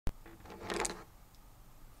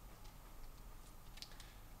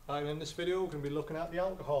Right, in this video we're going to be looking at the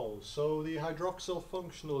alcohols, so the hydroxyl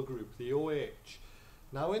functional group, the OH.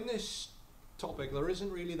 Now in this topic there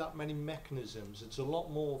isn't really that many mechanisms, it's a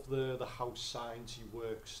lot more of the house sciencey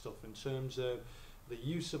work stuff in terms of the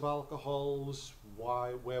use of alcohols,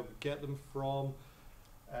 where we get them from,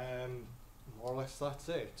 more or less that's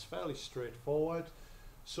it. It's fairly straightforward.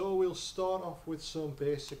 So we'll start off with some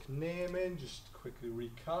basic naming, just to quickly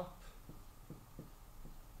recap.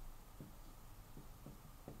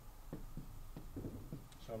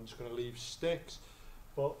 So I'm just going to leave sticks,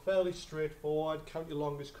 but fairly straightforward. Count your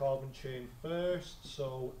longest carbon chain first.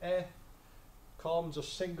 So F, carbons are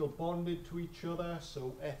single bonded to each other,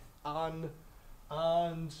 so F and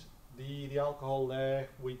the alcohol there,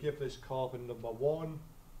 we give this carbon number 1.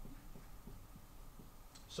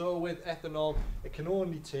 So with ethanol, it can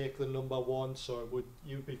only take the number 1, so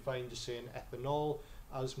you'd be fine just saying ethanol,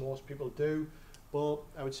 as most people do. But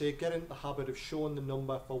I would say get into the habit of showing the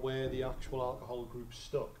number for where the actual alcohol group's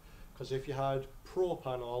stuck. Because if you had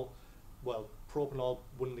propanol, well, propanol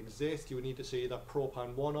wouldn't exist. You would need to say either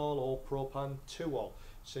propan-1-ol or propan-2-ol,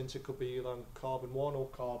 since it could be either carbon 1 or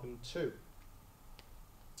carbon 2.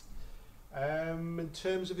 In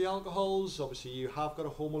terms of the alcohols, obviously you have got a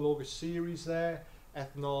homologous series there.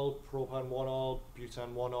 Ethanol, propan-1-ol,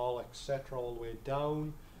 butan-1-ol, etc. all the way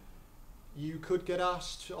down. You could get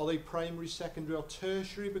asked, are they primary, secondary or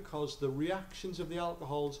tertiary, because the reactions of the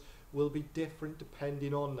alcohols will be different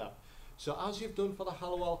depending on that. So as you've done for the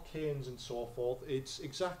haloalkanes and so forth, it's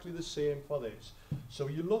exactly the same for this. So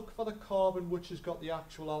you look for the carbon which has got the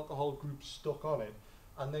actual alcohol group stuck on it,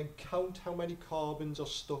 and then count how many carbons are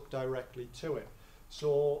stuck directly to it.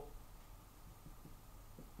 So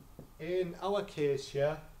in our case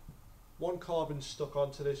here, 1 carbon stuck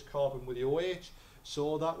onto this carbon with the OH,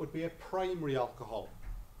 so that would be a primary alcohol.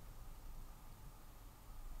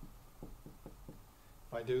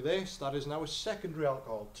 If I do this, that is now a secondary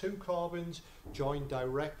alcohol. 2 carbons joined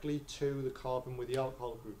directly to the carbon with the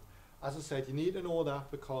alcohol group. As I said, you need to know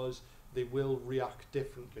that because they will react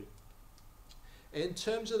differently. In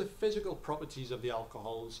terms of the physical properties of the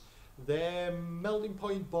alcohols, their melting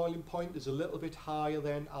point, boiling point is a little bit higher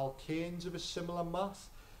than alkanes of a similar mass.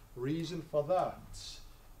 Reason for that,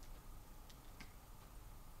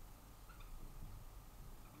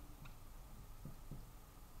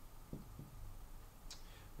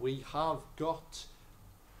 we have got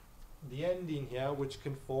the ending here which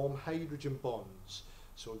can form hydrogen bonds.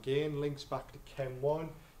 So again, links back to Chem 1.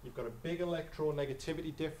 You've got a big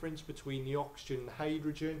electronegativity difference between the oxygen and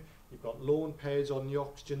hydrogen. You've got lone pairs on the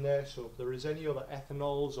oxygen there, so if there is any other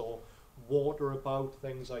ethanols or water about,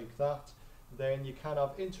 things like that, then you can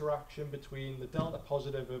have interaction between the delta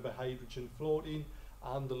positive of a hydrogen floating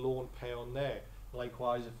and the lone pair on there.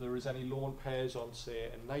 Likewise, if there is any lone pairs on, say,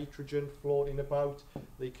 a nitrogen floating about,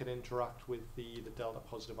 they can interact with the delta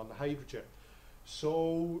positive on the hydrogen.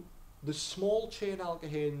 So the small chain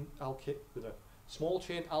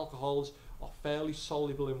alcohols are fairly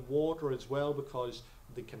soluble in water as well, because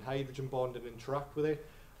they can hydrogen bond and interact with it.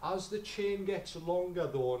 As the chain gets longer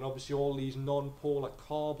though, and obviously all these non-polar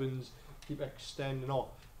carbons keep extending off,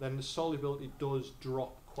 then the solubility does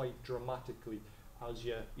drop quite dramatically as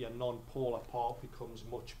your non-polar part becomes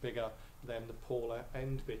much bigger than the polar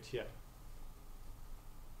end bit here.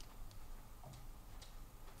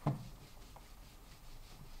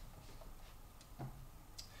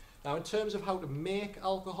 Now in terms of how to make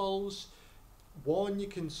alcohols, one, you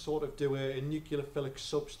can sort of do a nucleophilic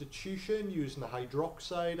substitution using a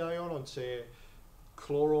hydroxide ion on, say,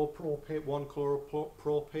 chloropropane,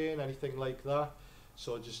 1-chloropropane, anything like that.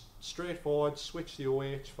 So just straightforward, switch the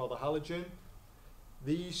OH for the halogen.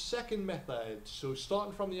 The second method, so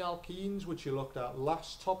starting from the alkenes, which you looked at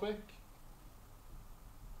last topic,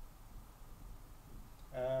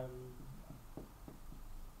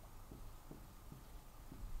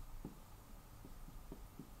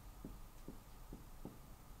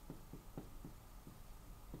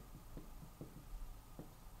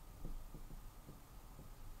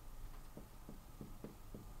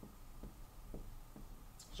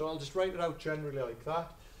 so I'll just write it out generally like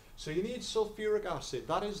that. So you need sulfuric acid,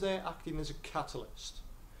 that is there acting as a catalyst.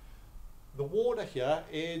 The water here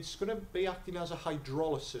is going to be acting as a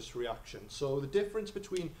hydrolysis reaction. So the difference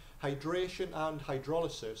between hydration and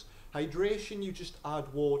hydrolysis, hydration you just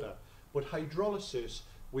add water, but hydrolysis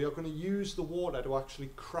we are going to use the water to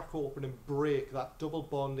actually crack open and break that double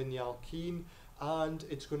bond in the alkene, and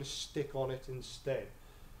it's going to stick on it instead.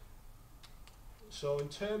 So in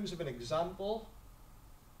terms of an example,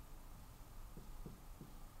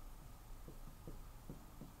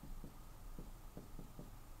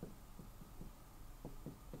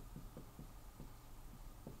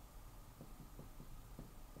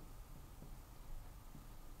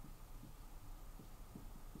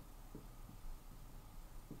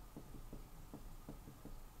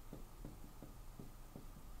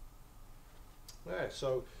 Yeah,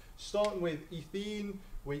 so starting with ethene,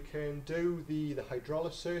 we can do the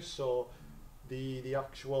hydrolysis, or the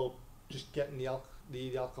actual just getting the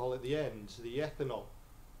alcohol at the end, the ethanol.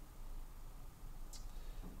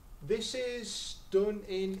 This is done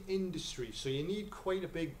in industry, so you need quite a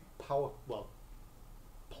big plant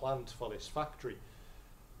for this factory.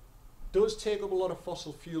 Does take up a lot of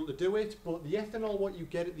fossil fuel to do it, but the ethanol what you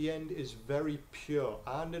get at the end is very pure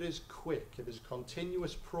and it is quick. It is a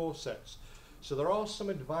continuous process. So there are some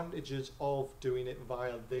advantages of doing it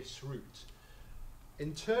via this route.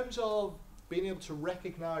 In terms of being able to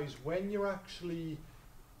recognize when you're actually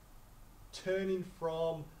turning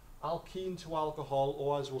from alkene to alcohol,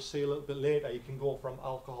 or as we'll see a little bit later, you can go from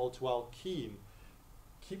alcohol to alkene.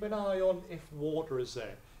 Keep an eye on if water is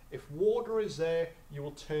there. If water is there, you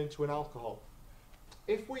will turn to an alcohol.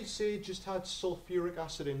 If we say just had sulfuric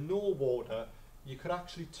acid and no water, you could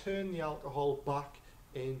actually turn the alcohol back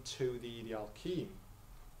into the alkene.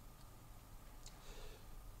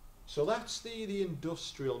 So that's the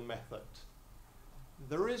industrial method.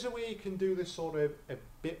 There is a way you can do this sort of a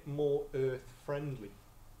bit more earth friendly.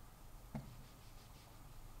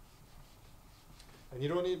 And you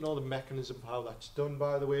don't need to know the mechanism of how that's done,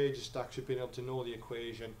 by the way, just actually being able to know the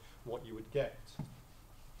equation, what you would get.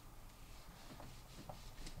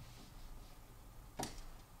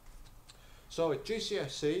 So at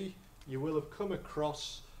GCSE, you will have come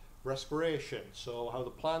across respiration, so how the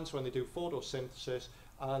plants, when they do photosynthesis,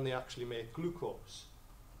 and they actually make glucose.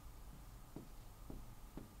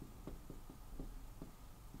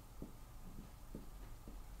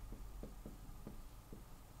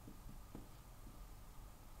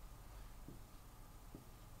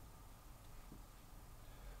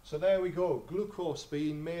 So there we go, glucose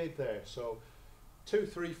being made there. So 2,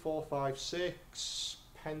 3, 4, 5, 6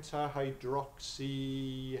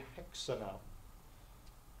 pentahydroxyhexanal.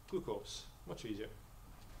 Glucose, much easier.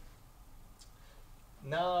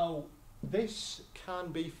 Now this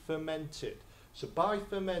can be fermented. So by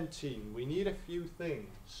fermenting we need a few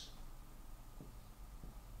things.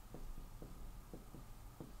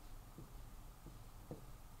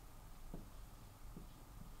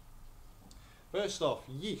 First off,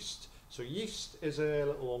 yeast. So yeast is a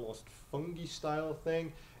little almost fungi style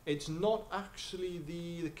thing. It's not actually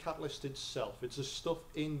the catalyst itself, it's the stuff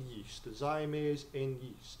in yeast, the zymes in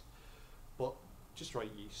yeast. But just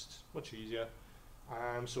write yeast, much easier.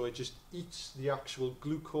 So it just eats the actual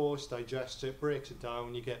glucose, digests it, breaks it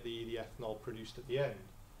down, you get the ethanol produced at the end.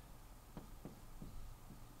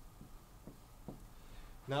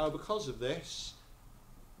 Now because of this,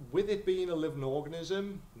 with it being a living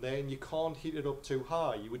organism, then you can't heat it up too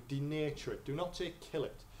high. You would denature it. Do not say kill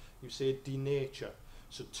it. You say denature.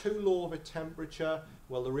 So too low of a temperature,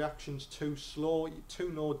 well the reaction's too slow.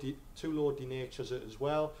 Too low denatures it as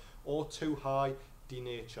well, or too high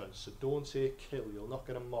denatures. So don't say kill. You'll not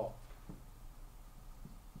get a mark.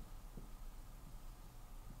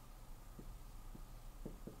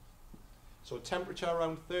 So temperature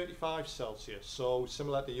around 35 Celsius. So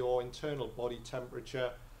similar to your internal body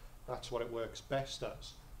temperature. That's what it works best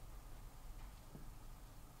as.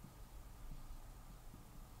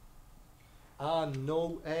 And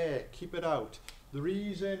no air, keep it out. The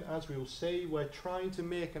reason, as we will see, we're trying to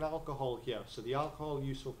make an alcohol here. So the alcohol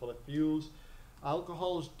useful for the fuels.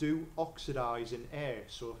 Alcohols do oxidize in air.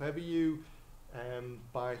 So if ever you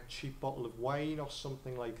buy a cheap bottle of wine or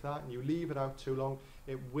something like that and you leave it out too long,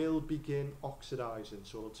 it will begin oxidizing.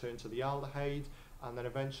 So it'll turn to the aldehyde and then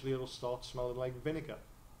eventually it'll start smelling like vinegar.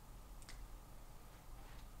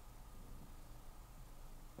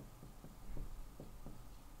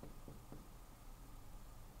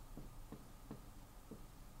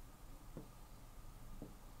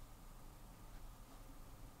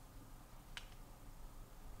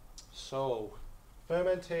 So,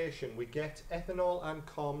 fermentation, we get ethanol and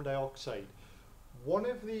carbon dioxide. One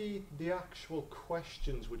of the actual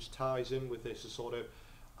questions which ties in with this is sort of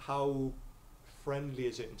how friendly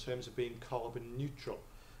is it in terms of being carbon neutral.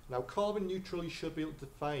 Now carbon neutral you should be able to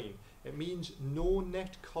define. It means no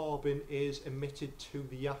net carbon is emitted to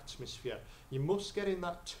the atmosphere. You must get in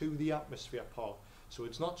that to the atmosphere part. So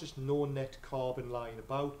it's not just no net carbon lying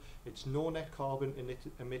about, it's no net carbon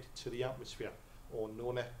emitted to the atmosphere, or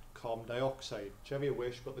no net carbon dioxide, whichever you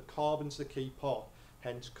wish, but the carbon's the key part,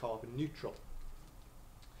 hence carbon neutral.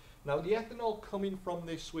 Now the ethanol coming from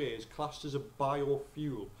this way is classed as a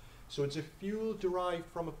biofuel, so it's a fuel derived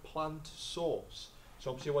from a plant source.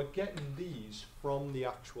 So obviously we're getting these from the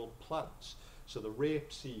actual plants, so the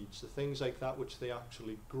rape seeds, the things like that which they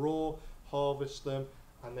actually grow, harvest them,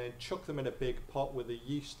 and then chuck them in a big pot with the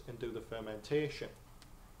yeast and do the fermentation.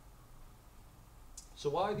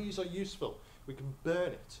 So why these are useful? we can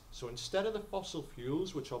burn it. So instead of the fossil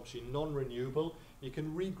fuels, which are obviously non-renewable, you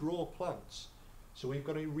can regrow plants. So we've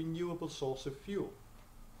got a renewable source of fuel.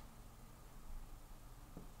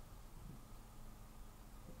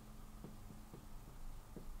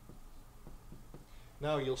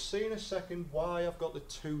 Now you'll see in a second why I've got the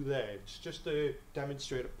two there. It's just to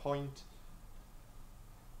demonstrate a point.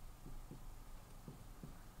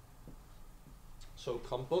 So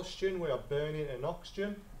combustion, we are burning an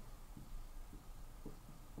oxygen.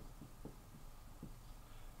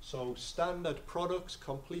 So standard products,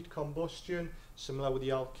 complete combustion, similar with the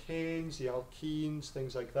alkanes, the alkenes,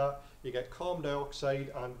 things like that. You get carbon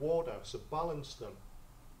dioxide and water, so balance them.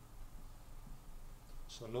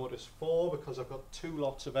 So notice 4, because I've got 2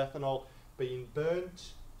 lots of ethanol being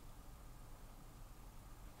burnt.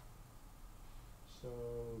 So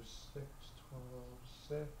 6, 12,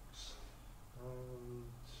 6, and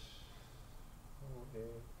 4,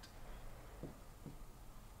 8.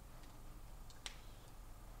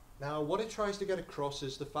 Now what it tries to get across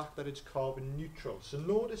is the fact that it's carbon neutral. So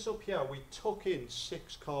notice up here we took in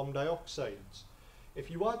 6 carbon dioxides.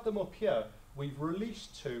 If you add them up here, we've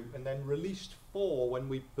released 2 and then released 4 when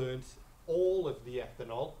we burnt all of the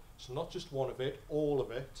ethanol. So not just one of it, all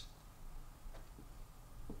of it.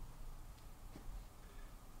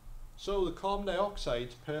 So the carbon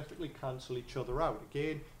dioxides perfectly cancel each other out.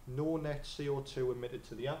 Again, no net CO2 emitted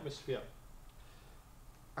to the atmosphere.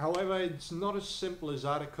 However, it's not as simple as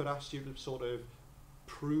that. It could ask you to sort of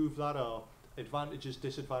prove that, or advantages,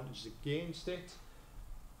 disadvantages against it.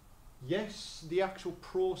 Yes, the actual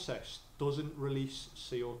process doesn't release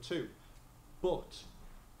CO2, but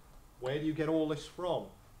where do you get all this from?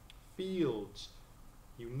 Fields.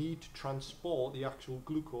 You need to transport the actual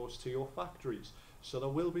glucose to your factories. So there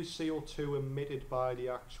will be CO2 emitted by the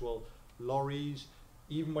actual lorries.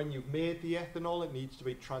 Even when you've made the ethanol, it needs to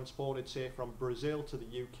be transported, say, from Brazil to the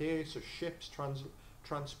UK, so ships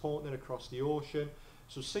transporting it across the ocean.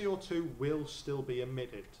 So CO2 will still be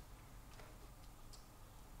emitted.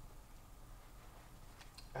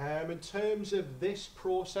 In terms of this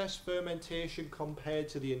process, fermentation compared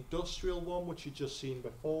to the industrial one, which you've just seen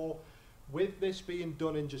before, with this being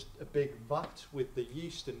done in just a big vat with the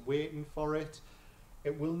yeast and waiting for it,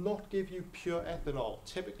 it will not give you pure ethanol,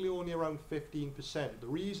 typically only around 15%. The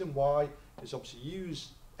reason why is obviously you use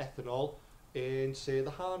ethanol in, say, the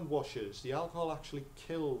hand washers. The alcohol actually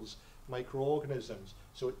kills microorganisms,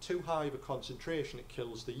 so at too high of a concentration it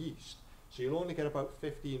kills the yeast. So you'll only get about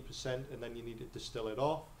 15% and then you need to distill it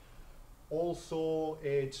off. Also,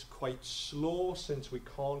 it's quite slow since we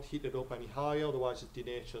can't heat it up any higher, otherwise it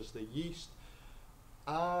denatures the yeast.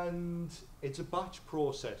 And it's a batch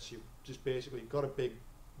process. You've just basically got a big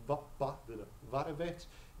vat of it.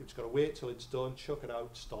 You've just got to wait till it's done, chuck it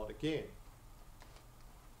out, start again.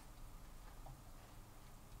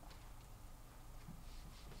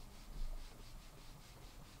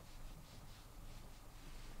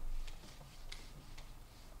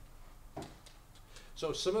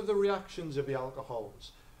 So some of the reactions of the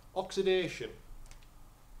alcohols. Oxidation.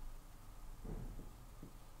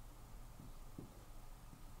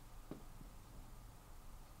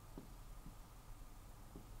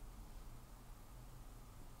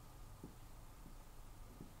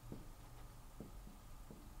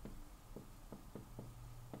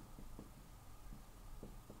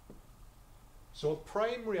 So a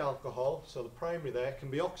primary alcohol, so the primary there, can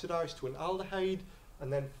be oxidized to an aldehyde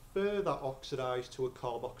and then further oxidized to a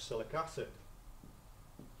carboxylic acid.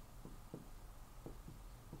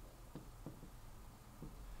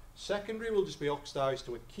 Secondary will just be oxidized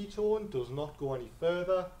to a ketone, does not go any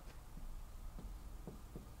further.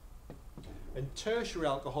 And tertiary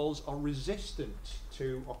alcohols are resistant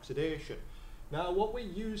to oxidation. Now what we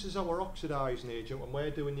use as our oxidizing agent when we're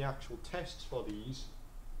doing the actual tests for these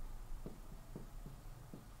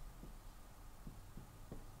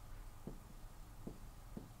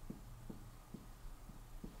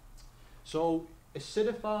so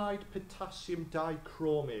acidified potassium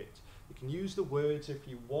dichromate. You can use the words if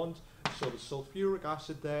you want. So the sulfuric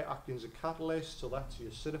acid there acting as a catalyst, so that's the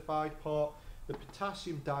acidified part. The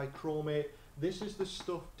potassium dichromate, this is the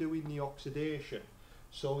stuff doing the oxidation.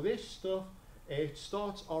 So this stuff, it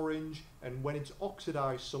starts orange, and when it's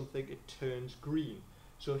oxidized something, it turns green.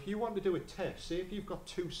 So if you want to do a test, say if you've got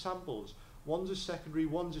 2 samples, one's a secondary,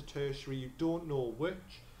 one's a tertiary, you don't know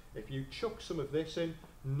which, if you chuck some of this in,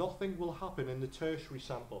 nothing will happen in the tertiary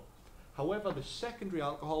sample. However, the secondary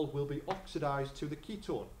alcohol will be oxidized to the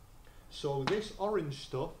ketone. So this orange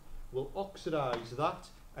stuff will oxidize that,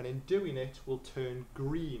 and in doing it will turn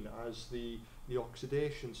green as the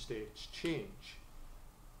oxidation states change.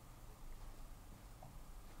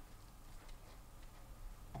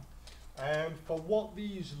 For what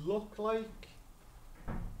these look like,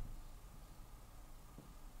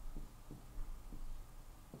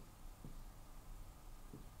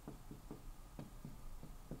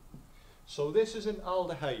 so this is an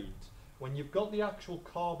aldehyde. When you've got the actual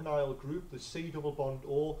carbonyl group, the C double bond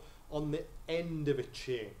O, on the end of a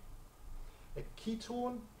chain. A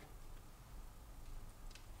ketone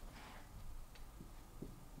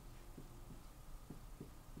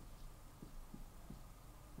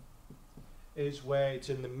is where it's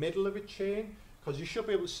in the middle of a chain, because you should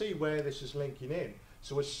be able to see where this is linking in.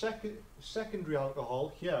 So a secondary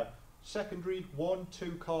alcohol here, secondary 1,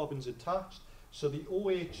 2 carbons attached, so the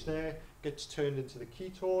OH there gets turned into the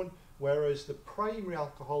ketone, whereas the primary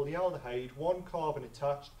alcohol, the aldehyde, 1 carbon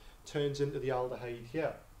attached, turns into the aldehyde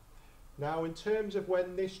here. Now in terms of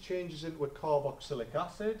when this changes into a carboxylic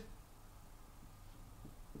acid,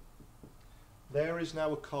 there is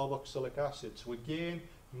now a carboxylic acid. So again,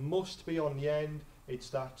 must be on the end, it's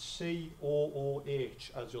that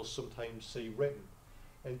COOH, as you'll sometimes see written.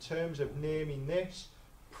 In terms of naming this,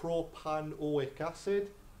 propanoic acid,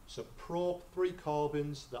 so prop, 3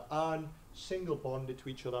 carbons, the an, single bonded to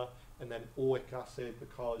each other, and then oic acid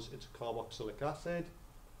because it's a carboxylic acid.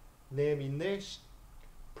 Naming this,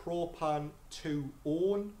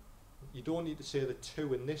 propan-2-one. You don't need to say the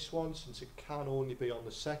 2 in this one since it can only be on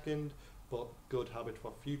the second, but good habit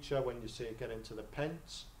for future when you say get into the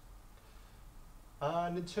pence.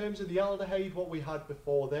 And in terms of the aldehyde, what we had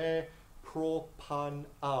before there,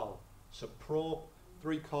 propanal. So prop,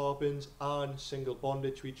 3 carbons, and single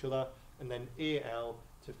bonded to each other, and then Al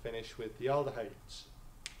to finish with the aldehydes.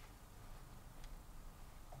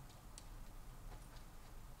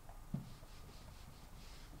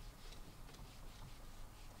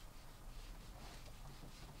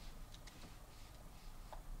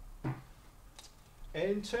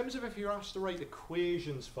 In terms of if you're asked to write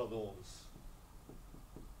equations for those,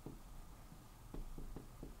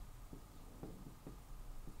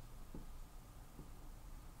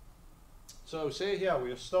 so say here we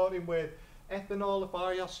are starting with ethanol. If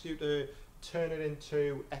I ask you to turn it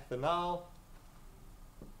into ethanol,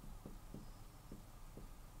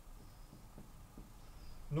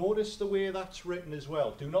 notice the way that's written as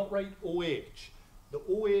well. Do not write OH. The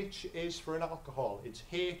OH is for an alcohol. It's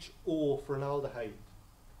HO for an aldehyde.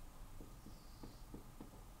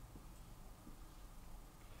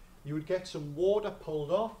 You would get some water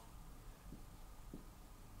pulled off.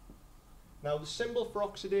 Now the symbol for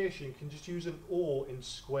oxidation, you can just use an O in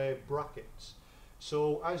square brackets.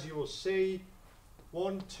 So as you will see,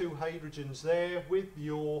 1, 2 hydrogens there with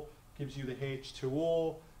the O gives you the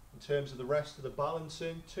H2O. In terms of the rest of the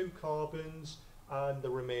balancing, 2 carbons and the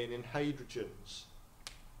remaining hydrogens.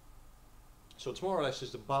 So it's more or less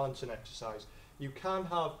just a balancing exercise. You can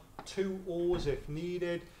have 2 O's if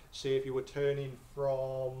needed, say if you were turning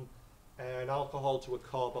from an alcohol to a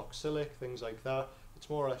carboxylic, things like that. It's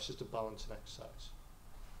more or less just a balancing exercise.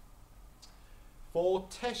 For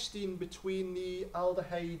testing between the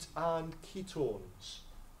aldehydes and ketones,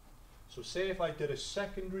 so say if I did a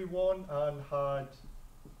secondary one and had,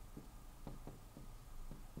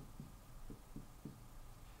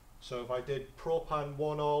 so if I did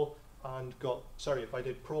propan-1-ol and got, sorry, if I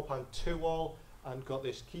did propan-2-ol and got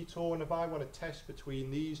this ketone, if I want to test between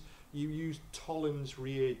these, you use Tollens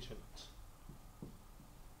reagent.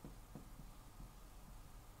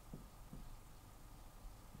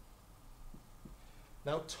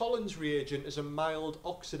 Now Tollens reagent is a mild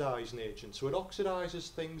oxidizing agent, so it oxidizes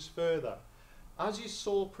things further. As you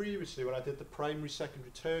saw previously when I did the primary, secondary,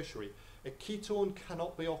 tertiary, a ketone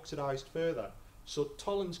cannot be oxidized further. So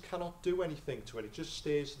Tollens cannot do anything to it, it just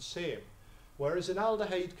stays the same. Whereas an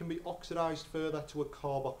aldehyde can be oxidized further to a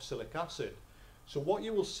carboxylic acid. So what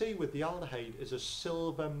you will see with the aldehyde is a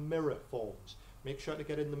silver mirror forms. Make sure to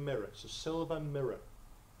get in the mirror, so silver mirror.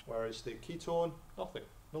 Whereas the ketone, nothing,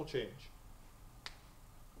 no change.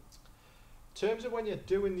 In terms of when you're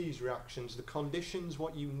doing these reactions, the conditions,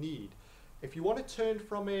 what you need. If you want to turn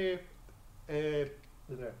from a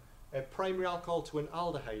primary alcohol to an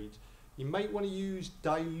aldehyde, you might want to use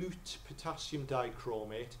dilute potassium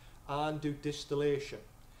dichromate and do distillation.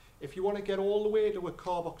 If you want to get all the way to a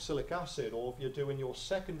carboxylic acid, or if you're doing your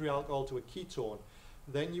secondary alcohol to a ketone,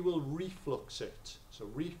 then you will reflux it. So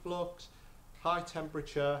reflux, high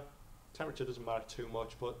temperature, temperature doesn't matter too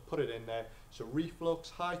much, but put it in there. So reflux,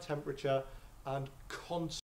 high temperature, and constant